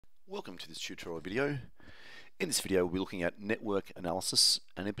Welcome to this tutorial video. In this video we'll be looking at network analysis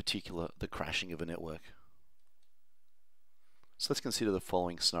and in particular the crashing of a network. So let's consider the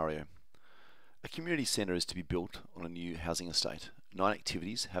following scenario. A community centre is to be built on a new housing estate. 9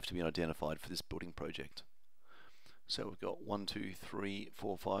 activities have to be identified for this building project. So we've got 1, 2, 3,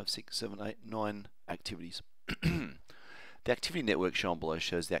 4, 5, 6, 7, 8, 9 activities. The activity network shown below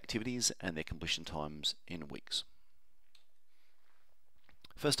shows the activities and their completion times in weeks.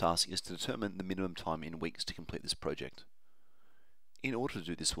 First task is to determine the minimum time in weeks to complete this project. In order to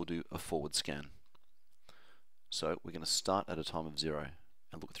do this, we'll do a forward scan. So we're going to start at a time of 0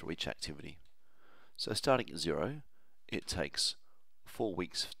 and look through each activity. So starting at 0, it takes 4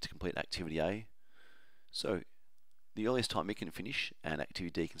 weeks to complete activity A. So the earliest time it can finish and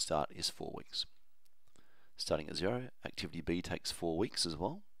activity D can start is 4 weeks. Starting at 0, activity B takes 4 weeks as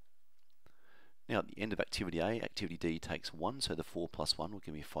well. Now at the end of activity A, activity D takes 1, so the 4 plus 1 will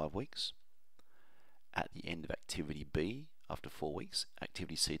give me 5 weeks. At the end of activity B, after 4 weeks,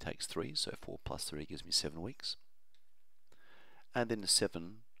 activity C takes 3, so 4 plus 3 gives me 7 weeks. And then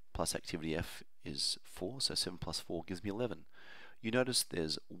 7 plus activity F is 4, so 7 plus 4 gives me 11. You notice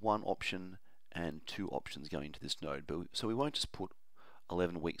there's one option and 2 options going to this node, so we won't just put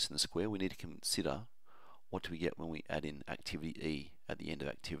 11 weeks in the square. We need to consider what do we get when we add in activity E at the end of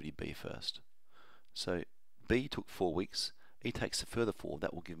activity B first. So B took 4 weeks, E takes a further 4,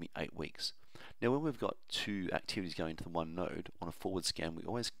 that will give me 8 weeks. Now when we've got 2 activities going to the one node, on a forward scan we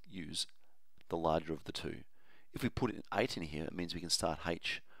always use the larger of the 2. If we put in 8 in here, it means we can start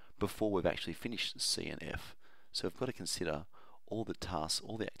H before we've actually finished C and F. So we've got to consider all the tasks,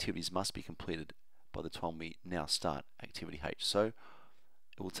 all the activities must be completed by the time we now start activity H. So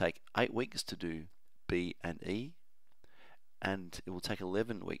it will take 8 weeks to do B and E, and it will take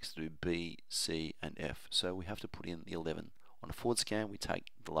 11 weeks to do B, C and F. So we have to put in the 11. On a forward scan we take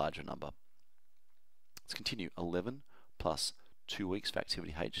the larger number. Let's continue. 11 plus 2 weeks for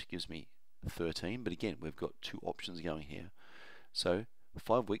activity H gives me 13, but again we've got 2 options going here. So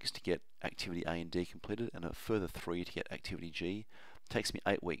 5 weeks to get activity A and D completed and a further 3 to get activity G. Takes me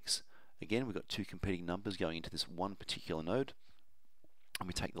 8 weeks. Again we've got 2 competing numbers going into this one particular node, and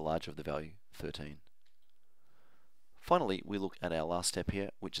we take the larger of the value, 13. Finally, we look at our last step here,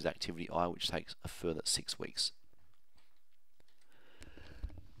 which is activity I, which takes a further 6 weeks.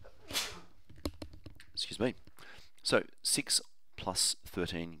 Excuse me. So 6 plus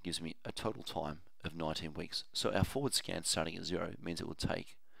 13 gives me a total time of 19 weeks. So our forward scan starting at 0 means it will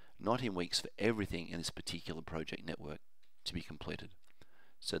take 19 weeks for everything in this particular project network to be completed.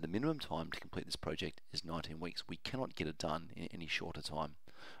 So the minimum time to complete this project is 19 weeks. We cannot get it done in any shorter time.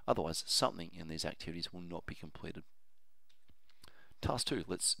 Otherwise, something in these activities will not be completed. Task 2,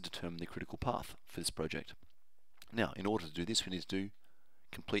 let's determine the critical path for this project. Now, in order to do this, we need to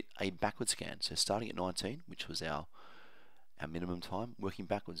complete a backward scan. So starting at 19, which was our minimum time, working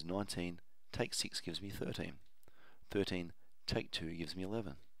backwards, 19 take 6 gives me 13. 13 take 2 gives me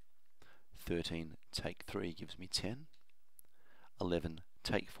 11. 13 take 3 gives me 10. 11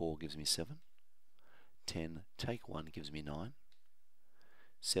 take 4 gives me 7. 10 take 1 gives me 9.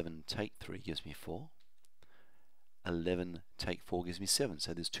 7 take 3 gives me 4. 11 take 4 gives me 7.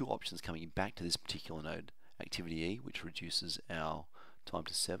 So there's 2 options coming back to this particular node. Activity E, which reduces our time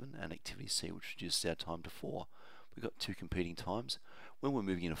to 7, and activity C, which reduces our time to 4. We've got 2 competing times. When we're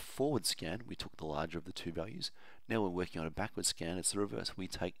moving in a forward scan, we took the larger of the 2 values. Now we're working on a backward scan, it's the reverse. We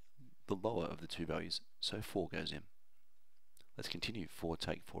take the lower of the 2 values, so 4 goes in. Let's continue. 4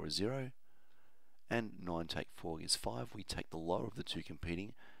 take 4 is 0, and 9 take 4 is 5. We take the lower of the 2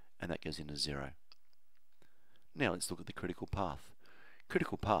 competing, and that goes in as 0. Now let's look at the critical path.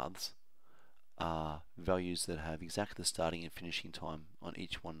 Critical paths are values that have exactly the starting and finishing time on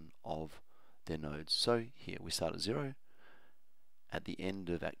each one of their nodes. So here we start at 0. At the end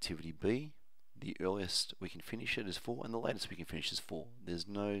of activity B, the earliest we can finish it is 4, and the latest we can finish is 4. There's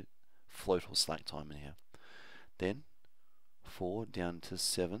no float or slack time in here. Then 4 down to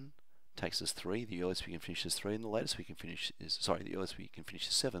 7 takes us 3. The earliest we can finish is 3, and the latest we can finish is the earliest we can finish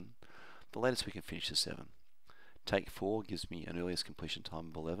is 7. The latest we can finish is 7. Take 4 gives me an earliest completion time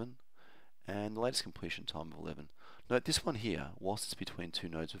of 11, and the latest completion time of 11. Note this one here, whilst it's between 2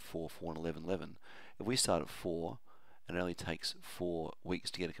 nodes of 4, 4 and 11, 11, if we start at 4 and it only takes 4 weeks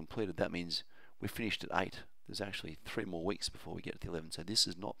to get it completed, that means we finished at 8. There's actually 3 more weeks before we get to the 11, so this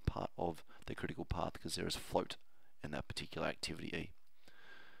is not part of the critical path because there is float in that particular activity E.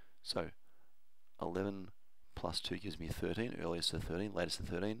 So 11 plus 2 gives me 13, earliest of 13, latest of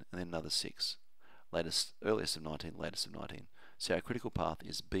 13, and then another 6. Earliest of 19, latest of 19. So our critical path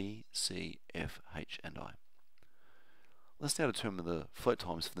is B, C, F, H, and I. Let's now determine the float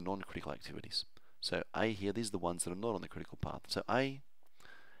times for the non-critical activities. So A here, these are the ones that are not on the critical path. So A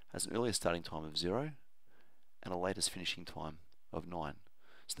has an earliest starting time of 0 and a latest finishing time of 9.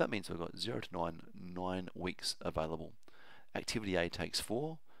 So that means we've got 0 to 9 weeks available. Activity A takes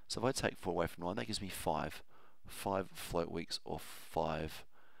 4, so if I take 4 away from 9, that gives me 5 float weeks or 5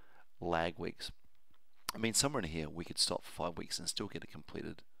 lag weeks. I mean, somewhere in here we could stop for 5 weeks and still get it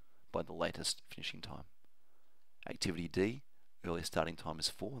completed by the latest finishing time. Activity D, earliest starting time is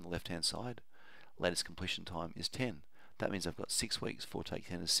 4 on the left hand side, latest completion time is 10. That means I've got 6 weeks, 4 take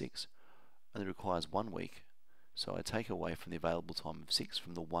 10 is 6, and it requires 1 week. So I take away from the available time of 6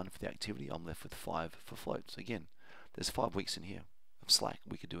 from the 1 for the activity, I'm left with 5 for floats. Again, there's 5 weeks in here of slack.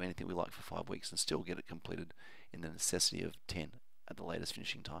 We could do anything we like for 5 weeks and still get it completed in the necessity of 10 at the latest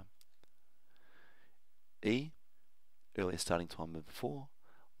finishing time. E, earliest starting time of 4,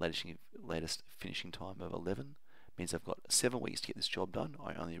 latest finishing time of 11, means I've got 7 weeks to get this job done.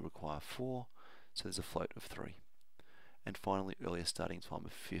 I only require 4, so there's a float of 3. And finally, earliest starting time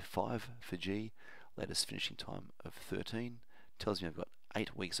of 5 for G, latest finishing time of 13, tells me I've got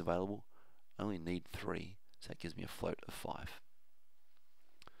 8 weeks available, I only need 3, so that gives me a float of 5.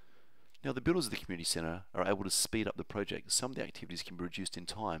 Now the builders of the community centre are able to speed up the project. Some of the activities can be reduced in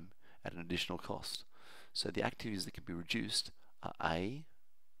time at an additional cost. So the activities that can be reduced are A,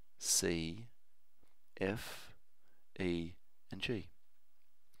 C, F, E and G.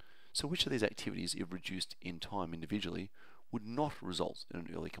 So which of these activities, if reduced in time individually, would not result in an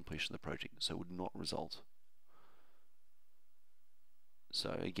early completion of the project? So would not result.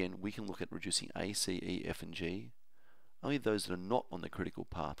 So again, we can look at reducing A, C, E, F and G. Only those that are not on the critical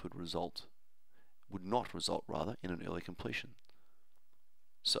path would not result in an early completion.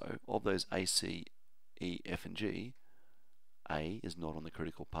 So of those A, C, E, F and G, A is not on the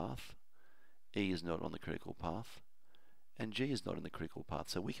critical path, E is not on the critical path, and G is not in the critical path.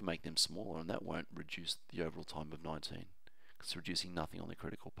 So we can make them smaller and that won't reduce the overall time of 19 because it's reducing nothing on the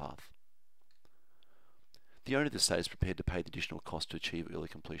critical path. The owner of the estate is prepared to pay the additional cost to achieve early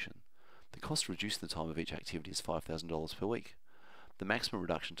completion. The cost to reduce the time of each activity is $5,000 per week. The maximum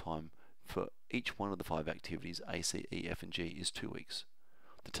reduction time for each one of the 5 activities A, C, E, F and G is 2 weeks.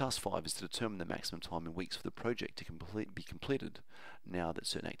 The task 5 is to determine the maximum time in weeks for the project to be completed now that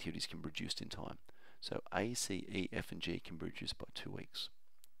certain activities can be reduced in time. So A, C, E, F and G can be reduced by 2 weeks.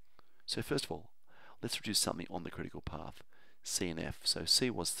 So first of all, let's reduce something on the critical path, C and F. So C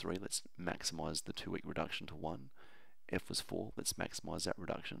was 3, let's maximise the 2 week reduction to 1. F was 4, let's maximise that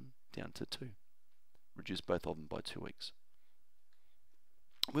reduction down to 2. Reduce both of them by 2 weeks.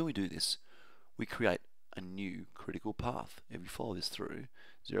 When we do this, we create a new critical path. If you follow this through,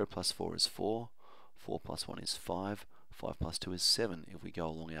 0 plus 4 is 4, 4 plus 1 is 5, 5 plus 2 is 7 if we go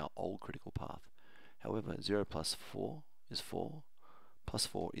along our old critical path. However, 0 plus 4 is 4, plus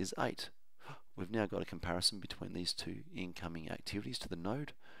 4 is 8. We've now got a comparison between these two incoming activities to the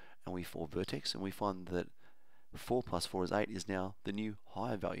node, and we for vertex, and we find that 4 plus 4 is 8 is now the new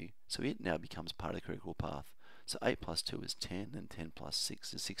higher value, so it now becomes part of the critical path. So 8 plus 2 is 10, and 10 plus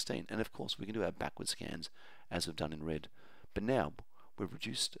 6 is 16. And of course, we can do our backward scans as we've done in red. But now, we've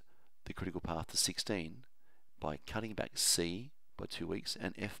reduced the critical path to 16 by cutting back C by 2 weeks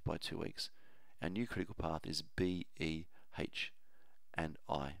and F by 2 weeks. Our new critical path is B, E, H, and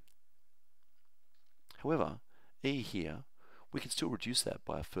I. However, E here, we can still reduce that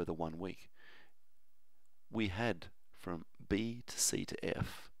by a further 1 week. We had from B to C to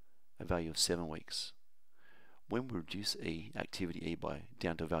F a value of 7 weeks. When we reduce E, activity E,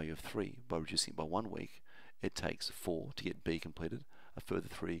 down to a value of 3 by reducing it by 1 week, it takes 4 to get B completed, a further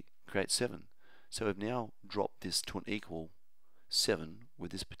 3 creates 7. So we've now dropped this to an equal 7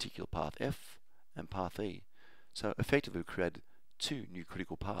 with this particular path F and path E. So effectively we've created 2 new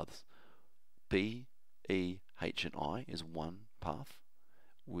critical paths. B, E, H and I is one path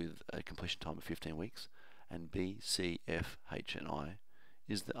with a completion time of 15 weeks, and B, C, F, H and I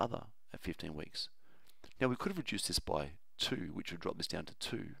is the other at 15 weeks. Now we could have reduced this by 2, which would drop this down to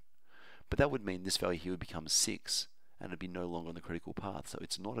 2, but that would mean this value here would become 6 and it'd be no longer on the critical path. So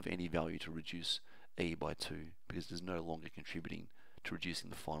it's not of any value to reduce E by 2 because it is no longer contributing to reducing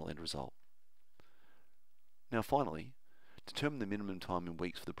the final end result. Now finally, determine the minimum time in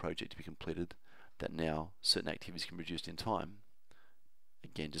weeks for the project to be completed that now certain activities can be reduced in time.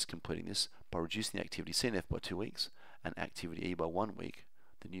 Again, just completing this by reducing the activity C and F by 2 weeks and activity E by 1 week.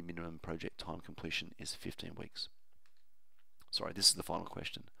 The new minimum project time completion is 15 weeks. Sorry, this is the final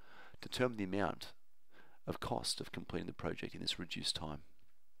question. Determine the amount of cost of completing the project in this reduced time.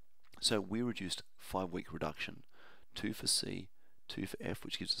 So we reduced 5-week reduction, 2 for C, 2 for F,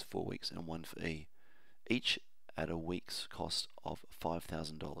 which gives us 4 weeks, and 1 for E. Each at a week's cost of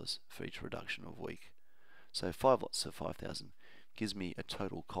 $5,000 for each reduction of week. So 5 lots of 5,000 gives me a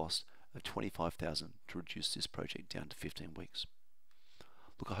total cost of 25,000 to reduce this project down to 15 weeks.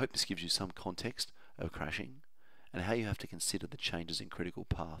 Look, I hope this gives you some context of crashing and how you have to consider the changes in critical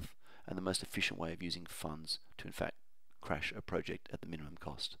path and the most efficient way of using funds to in fact crash a project at the minimum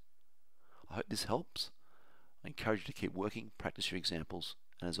cost. I hope this helps. I encourage you to keep working, practice your examples,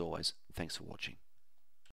 and as always, thanks for watching.